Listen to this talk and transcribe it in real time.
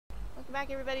welcome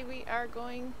back everybody. We are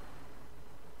going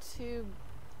to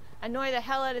annoy the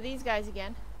hell out of these guys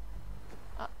again.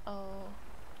 Uh-oh.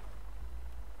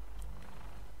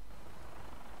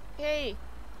 Hey,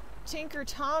 Tinker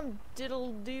Tom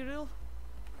Diddle Doodle.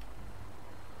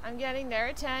 I'm getting their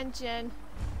attention.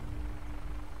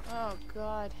 Oh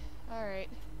god. Alright.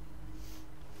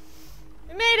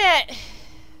 We made it!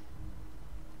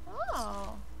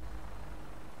 Oh.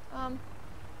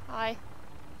 Hi.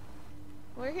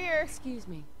 We're here. Excuse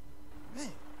me. Man,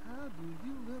 how do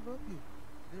you live up here?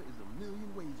 There is a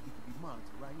million ways we could be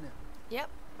monitored right now. Yep.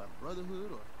 By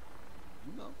brotherhood or,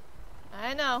 you know.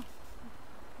 I know.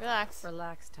 Relax.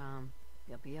 Relax, Tom.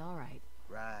 You'll be all right.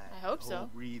 Right. I hope so.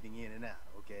 Breathing in and out,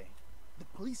 okay? The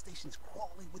police station's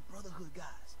crawling with brotherhood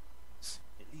guys.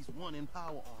 At least one in power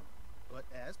armor. But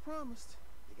as promised,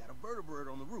 they got a vertebrate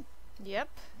on the roof. Yep.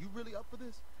 You really up for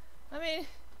this? I mean,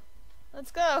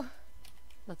 let's go.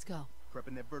 Let's go.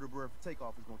 Prepping that vertebrate for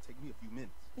takeoff is gonna take me a few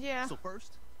minutes. Yeah. So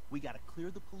first, we gotta clear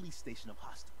the police station of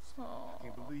hostiles. Oh. I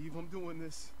can't believe I'm doing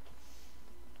this.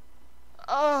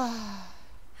 Oh.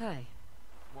 Hey.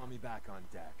 Want me back on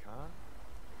deck, huh? I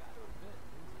gotta admit,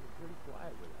 things have been pretty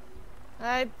quiet without you.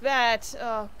 I bet.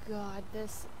 Oh god,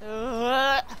 this.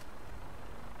 Ugh.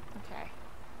 Okay.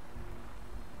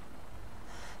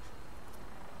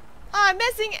 I'm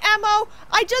missing ammo.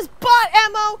 I just bought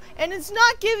ammo and it's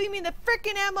not giving me the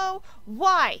frickin' ammo.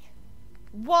 Why?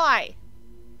 Why?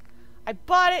 I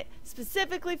bought it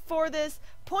specifically for this.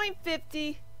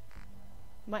 .50.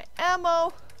 My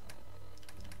ammo.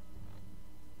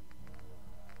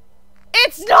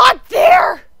 It's not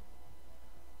there!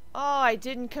 Oh, I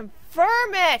didn't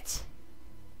confirm it!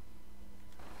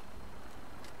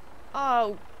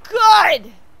 Oh,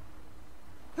 good!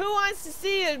 Who wants to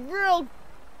see a real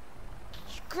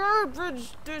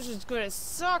garbage? This is gonna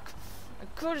suck. I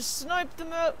could have sniped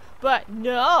them out, but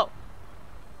no!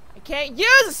 I can't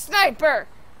use a sniper!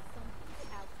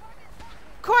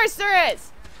 Of course there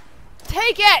is!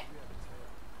 Take it!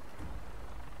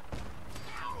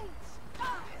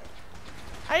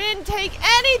 I didn't take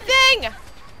anything!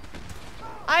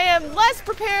 I am less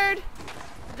prepared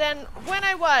than when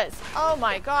I was. Oh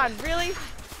my god, really?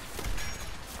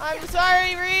 I'm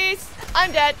sorry, Reese.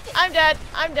 I'm dead. I'm dead.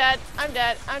 I'm dead. I'm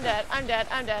dead. I'm dead. I'm dead.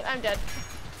 I'm dead. I'm dead.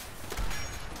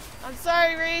 I'm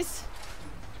sorry, Reese.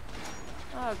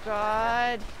 Oh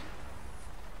god.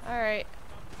 Alright.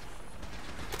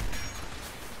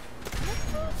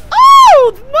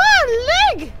 Oh!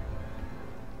 My leg!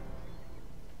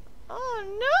 Oh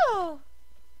no!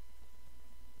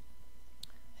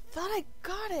 I thought I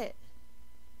got it.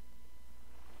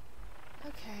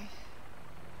 Okay.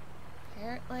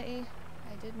 Apparently,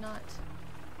 I did not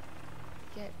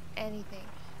get anything.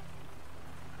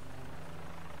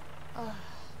 Oh.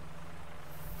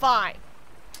 Fine.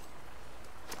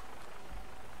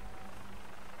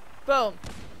 Boom.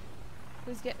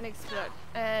 Who's getting exploded?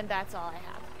 And that's all I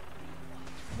have.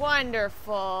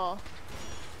 Wonderful.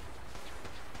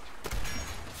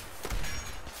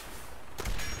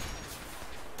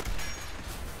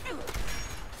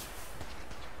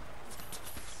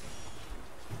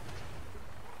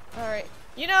 Alright.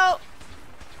 You know...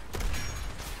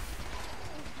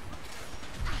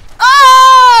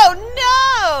 Oh,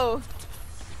 no!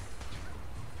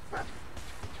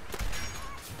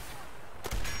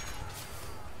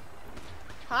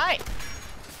 Hi.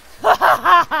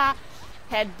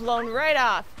 Head blown right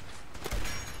off.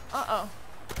 Uh-oh.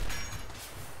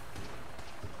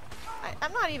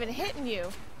 I'm not even hitting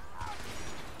you.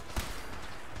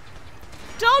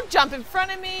 Don't jump in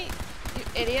front of me, you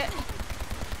idiot.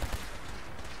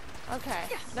 Okay.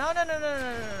 No, no, no, no, no,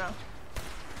 no, no, no.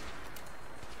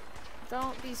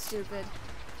 Don't be stupid.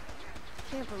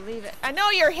 Can't believe it. I know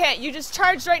you're hit. You just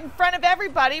charged right in front of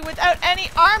everybody without any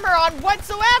armor on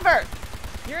whatsoever.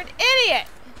 You're an idiot.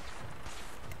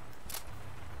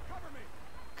 Cover me.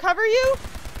 Cover you?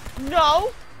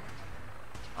 No.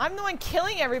 I'm the one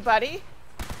killing everybody.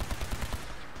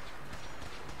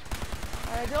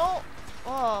 I don't...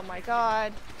 Oh my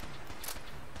god.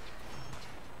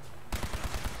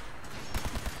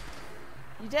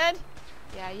 You dead?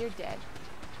 Yeah, you're dead.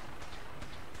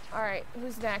 Alright,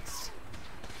 who's next?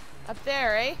 Up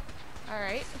there, eh?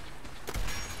 Alright.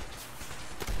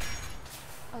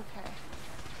 Okay.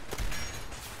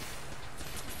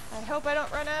 I hope I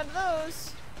don't run out of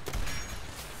those.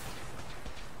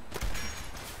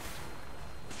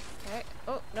 Okay.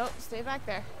 Oh, no, stay back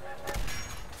there.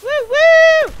 Woo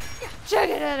woo!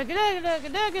 Chugga dugga dugga dugga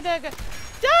dugga dugga.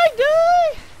 Die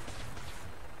die!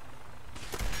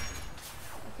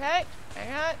 Okay,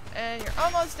 hang on, and you're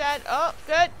almost dead. Oh,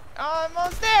 good.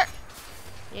 Almost there.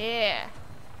 Yeah.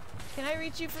 Can I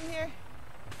reach you from here?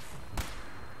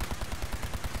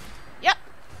 Yep.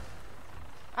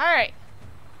 Alright.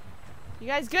 You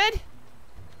guys good?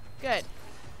 Good.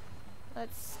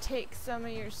 Let's take some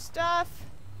of your stuff.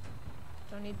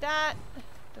 Don't need that.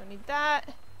 Don't need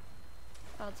that.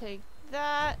 I'll take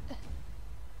that.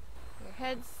 Your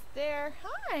head's there.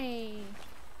 Hi.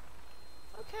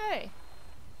 Okay.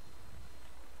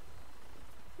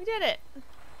 We did it.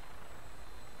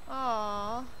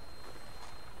 Aww.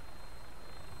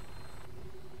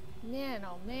 Man,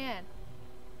 oh man.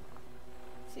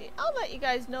 See, I'll let you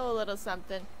guys know a little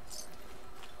something.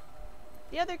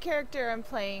 The other character I'm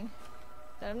playing,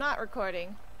 that I'm not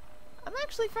recording, I'm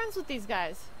actually friends with these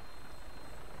guys.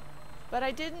 But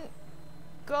I didn't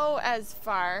go as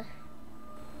far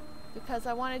because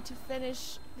I wanted to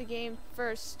finish the game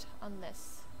first on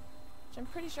this. Which I'm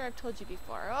pretty sure I've told you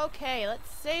before. Okay,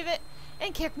 let's save it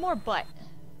and kick more butt.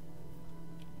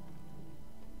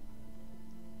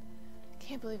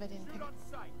 Can't believe I didn't pick it.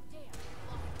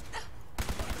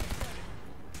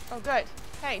 Oh, good.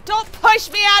 Hey, don't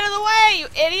push me out of the way, you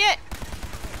idiot!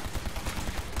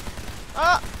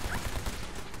 Oh.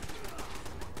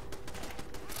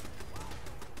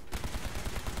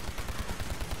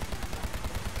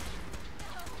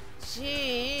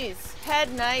 Jeez.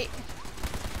 Head night.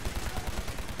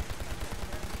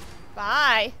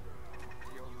 Bye.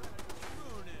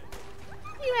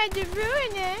 You had to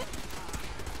ruin it.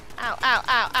 Ow, ow,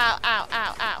 ow, ow, ow,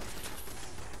 ow, ow.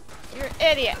 You're an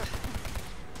idiot.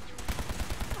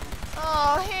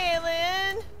 Oh,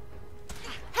 Halen.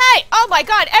 Hey! Oh my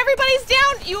god, everybody's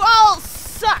down? You all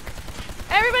suck.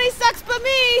 Everybody sucks but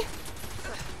me.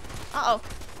 Uh-oh.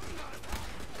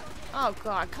 Oh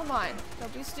god, come on.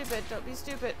 Don't be stupid. Don't be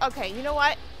stupid. Okay, you know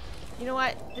what? You know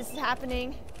what? This is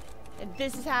happening. And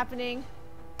this is happening.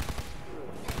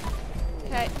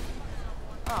 Okay.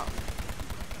 Oh.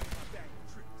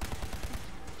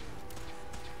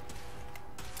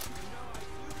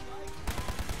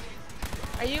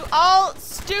 Are you all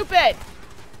stupid?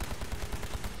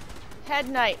 Head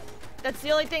knight. That's the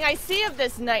only thing I see of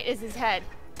this knight is his head.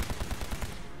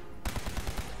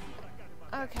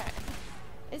 Okay.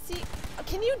 Is he...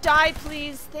 Can you die,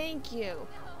 please? Thank you.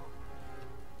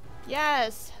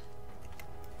 Yes.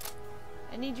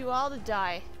 I need you all to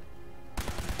die.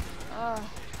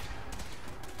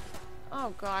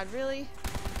 Oh god, really?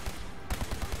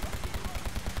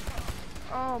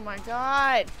 Oh my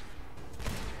god.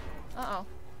 Uh-oh.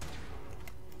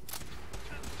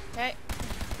 Okay.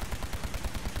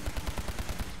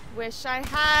 Wish I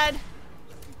had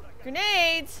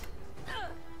grenades.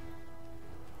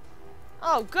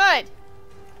 Oh, good.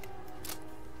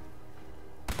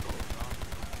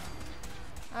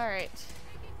 Alright.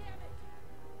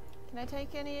 Can I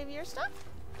take any of your stuff?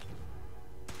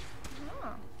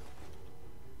 Oh.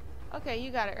 Okay,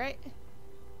 you got it, right?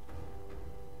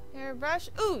 Hairbrush.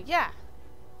 Ooh, yeah.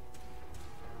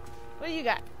 What do you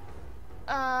got?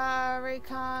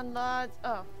 Raycon, Lods.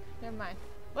 Oh, never mind.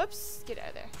 Whoops, get out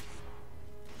of there.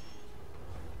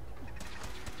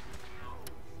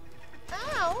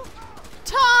 Ow!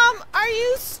 Tom, are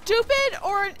you stupid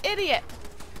or an idiot?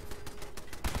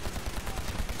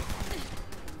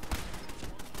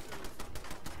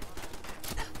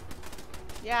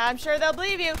 Yeah, I'm sure they'll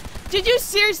believe you. Did you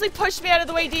seriously push me out of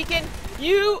the way, Deacon?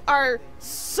 You are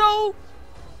so...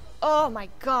 Oh my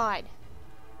god.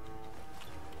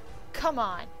 Come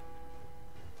on.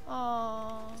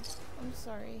 Oh, I'm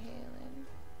sorry, Halen.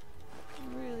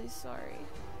 I'm really sorry.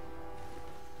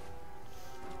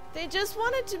 They just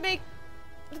wanted to make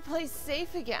the place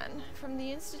safe again from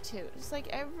the Institute, just like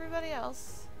everybody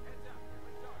else.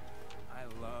 I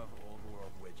love old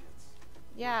world widgets.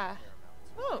 Yeah.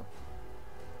 Oh.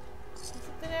 That's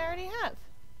something I already have.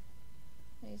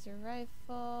 Laser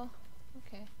rifle.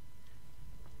 Okay.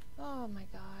 Oh my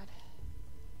god.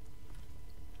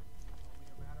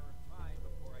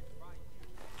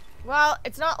 Well,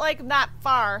 it's not like I'm that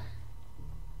far.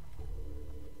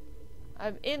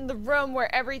 I'm in the room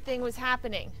where everything was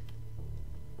happening.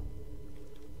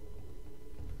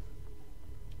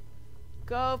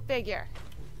 Go figure.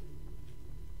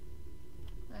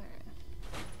 Alright.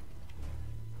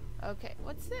 Okay,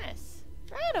 what's this?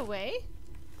 Right away.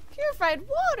 Purified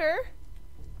water?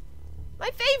 My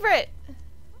favorite!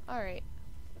 Alright.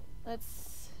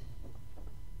 Let's...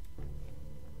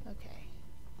 Okay.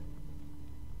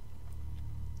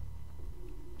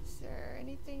 Is there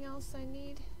anything else I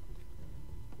need?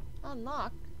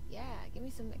 Unlock? Yeah, give me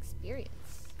some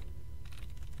experience.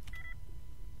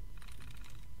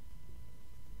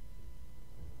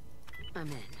 I'm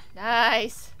in.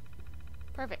 Nice!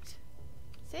 Perfect.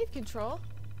 Save control?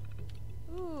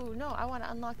 Ooh, no, I want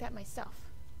to unlock that myself.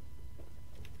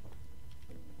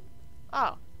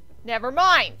 Oh, never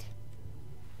mind.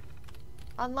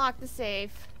 Unlock the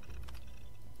safe.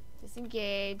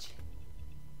 Disengage.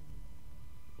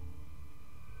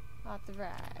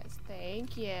 Authorize.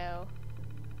 Thank you.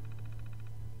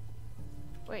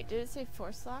 Wait, did it say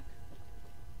force lock?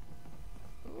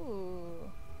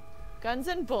 Ooh. Guns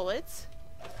and bullets.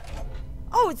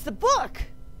 Oh, it's the book!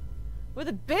 With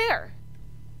a bear!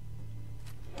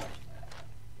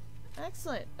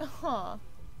 Excellent. Aw.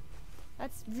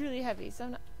 That's really heavy, so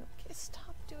I'm not... Okay,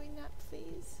 stop doing that,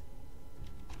 please.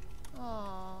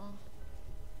 Aww.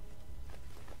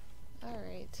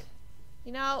 Alright.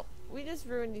 You know, we just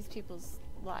ruined these people's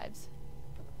lives.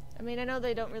 I mean, I know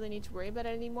they don't really need to worry about it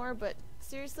anymore, but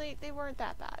seriously, they weren't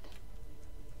that bad.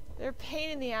 They're a pain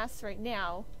in the ass right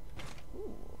now.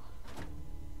 Ooh.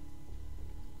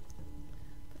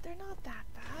 But they're not that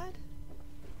bad.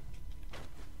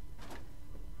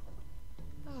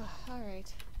 Oh,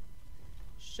 alright.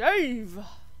 Shave!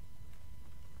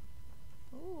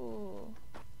 Ooh.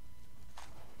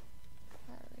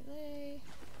 Fire relay.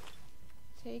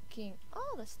 Taking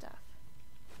all the stuff.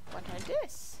 What are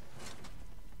this?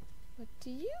 What do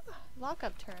you?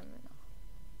 Lockup terminal.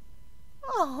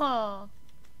 Oh!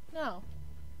 No.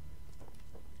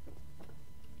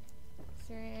 Is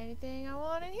there anything I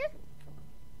want in here?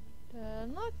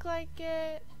 Doesn't look like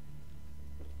it.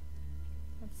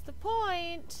 What's the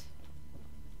point?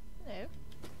 Hello.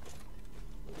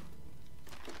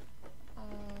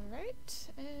 Alright,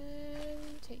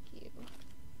 and take you.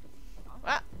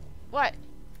 Ah, what?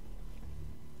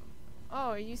 Oh,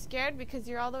 are you scared because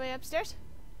you're all the way upstairs?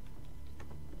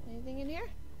 Anything in here?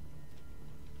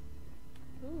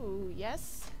 Ooh,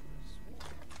 yes.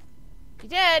 You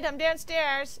did! I'm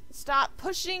downstairs! Stop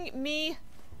pushing me!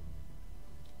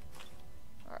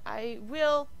 Or I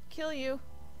will kill you.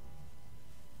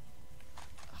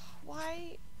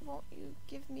 Why won't you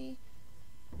give me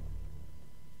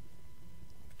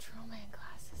patrolman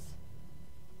glasses?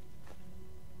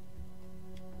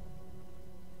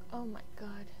 Oh my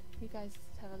god. You guys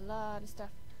have a lot of stuff.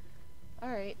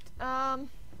 Alright,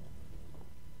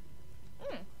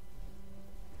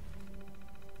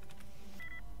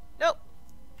 Nope.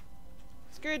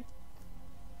 Screwed.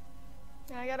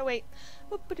 I gotta wait.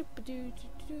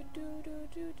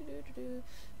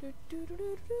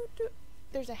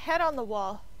 There's a head on the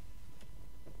wall.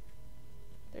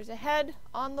 There's a head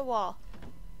on the wall.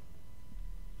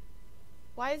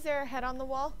 Why is there a head on the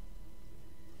wall?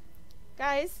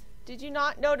 Guys, did you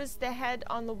not notice the head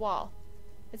on the wall?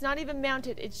 It's not even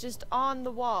mounted, it's just on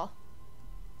the wall.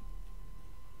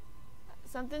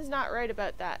 Something's not right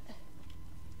about that.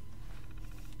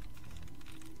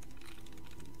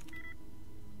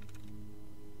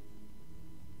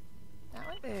 That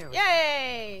one? There we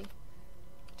Yay!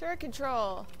 Turret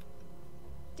control.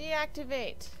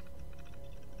 Deactivate.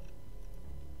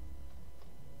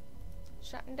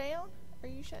 Shutting down? Are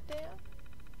you shut down?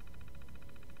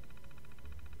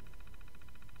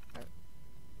 Oh.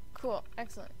 Cool.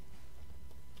 Excellent.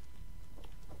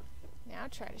 Now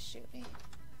try to shoot me.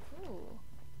 Ooh.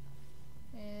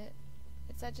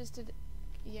 Is that just a...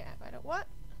 Yeah, I don't... What?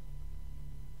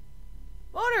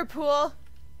 Motor pool!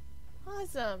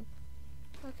 Awesome.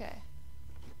 Okay.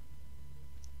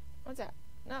 What's that?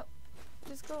 No.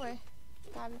 Just go away.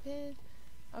 Bobby pin.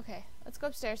 Okay, let's go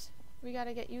upstairs. We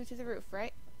gotta get you to the roof,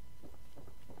 right?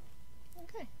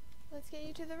 Okay. Let's get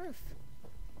you to the roof.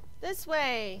 This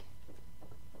way!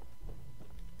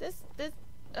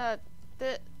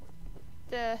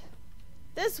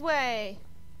 This way!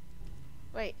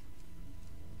 Wait.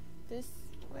 This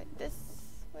way, this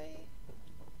way,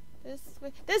 this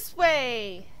way, this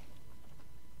way!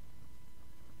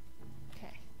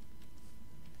 Okay.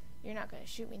 You're not gonna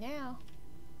shoot me now.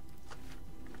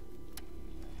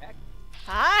 Heck.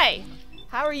 Hi!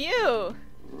 How are you?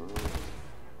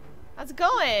 How's it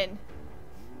going?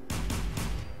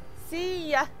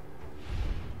 See ya!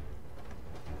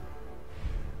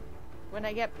 When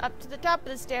I get up to the top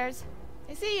of the stairs,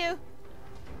 I see you!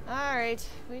 Alright,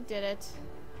 we did it.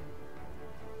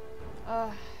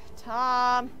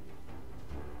 Tom!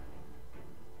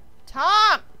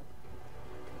 Tom!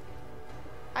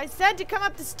 I said to come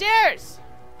up the stairs!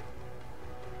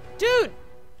 Dude!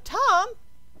 Tom!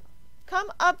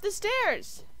 Come up the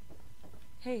stairs!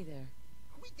 Hey there.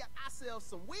 We got ourselves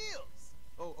some wheels.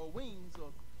 Or wings, or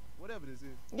whatever this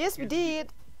is. Yes, we Here's the deal.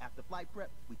 did. After flight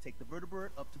prep, we take the vertibird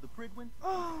up to the Prigwin.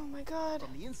 Oh my god.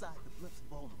 From the inside, the blimp's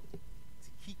vulnerable. To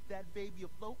keep that baby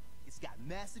afloat, it's got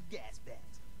massive gas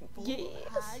bags. Full Yes.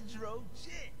 of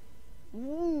hydrogen.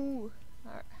 Ooh.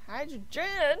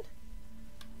 Hydrogen.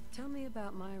 Tell me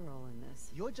about my role in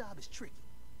this. Your job is tricky.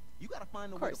 You gotta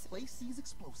find a way to place these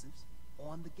explosives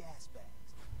on the gas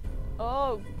bags.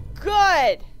 Oh,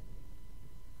 good.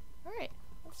 All right,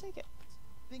 let's take it.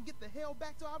 Then get the hell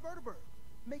back to our vertebrate.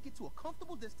 Make it to a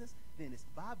comfortable distance, then it's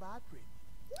bye-bye pretty.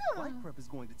 Flight prep is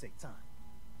going to take time.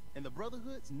 And the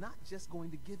Brotherhood's not just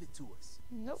going to give it to us.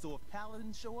 Nope. So if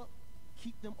paladins show up,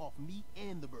 keep them off me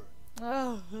and the bird.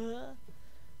 Oh.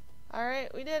 All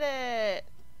right, we did it.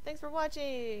 Thanks for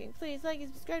watching. Please like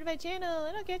and subscribe to my channel,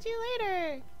 and I'll catch you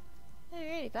later.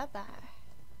 Alrighty, bye-bye.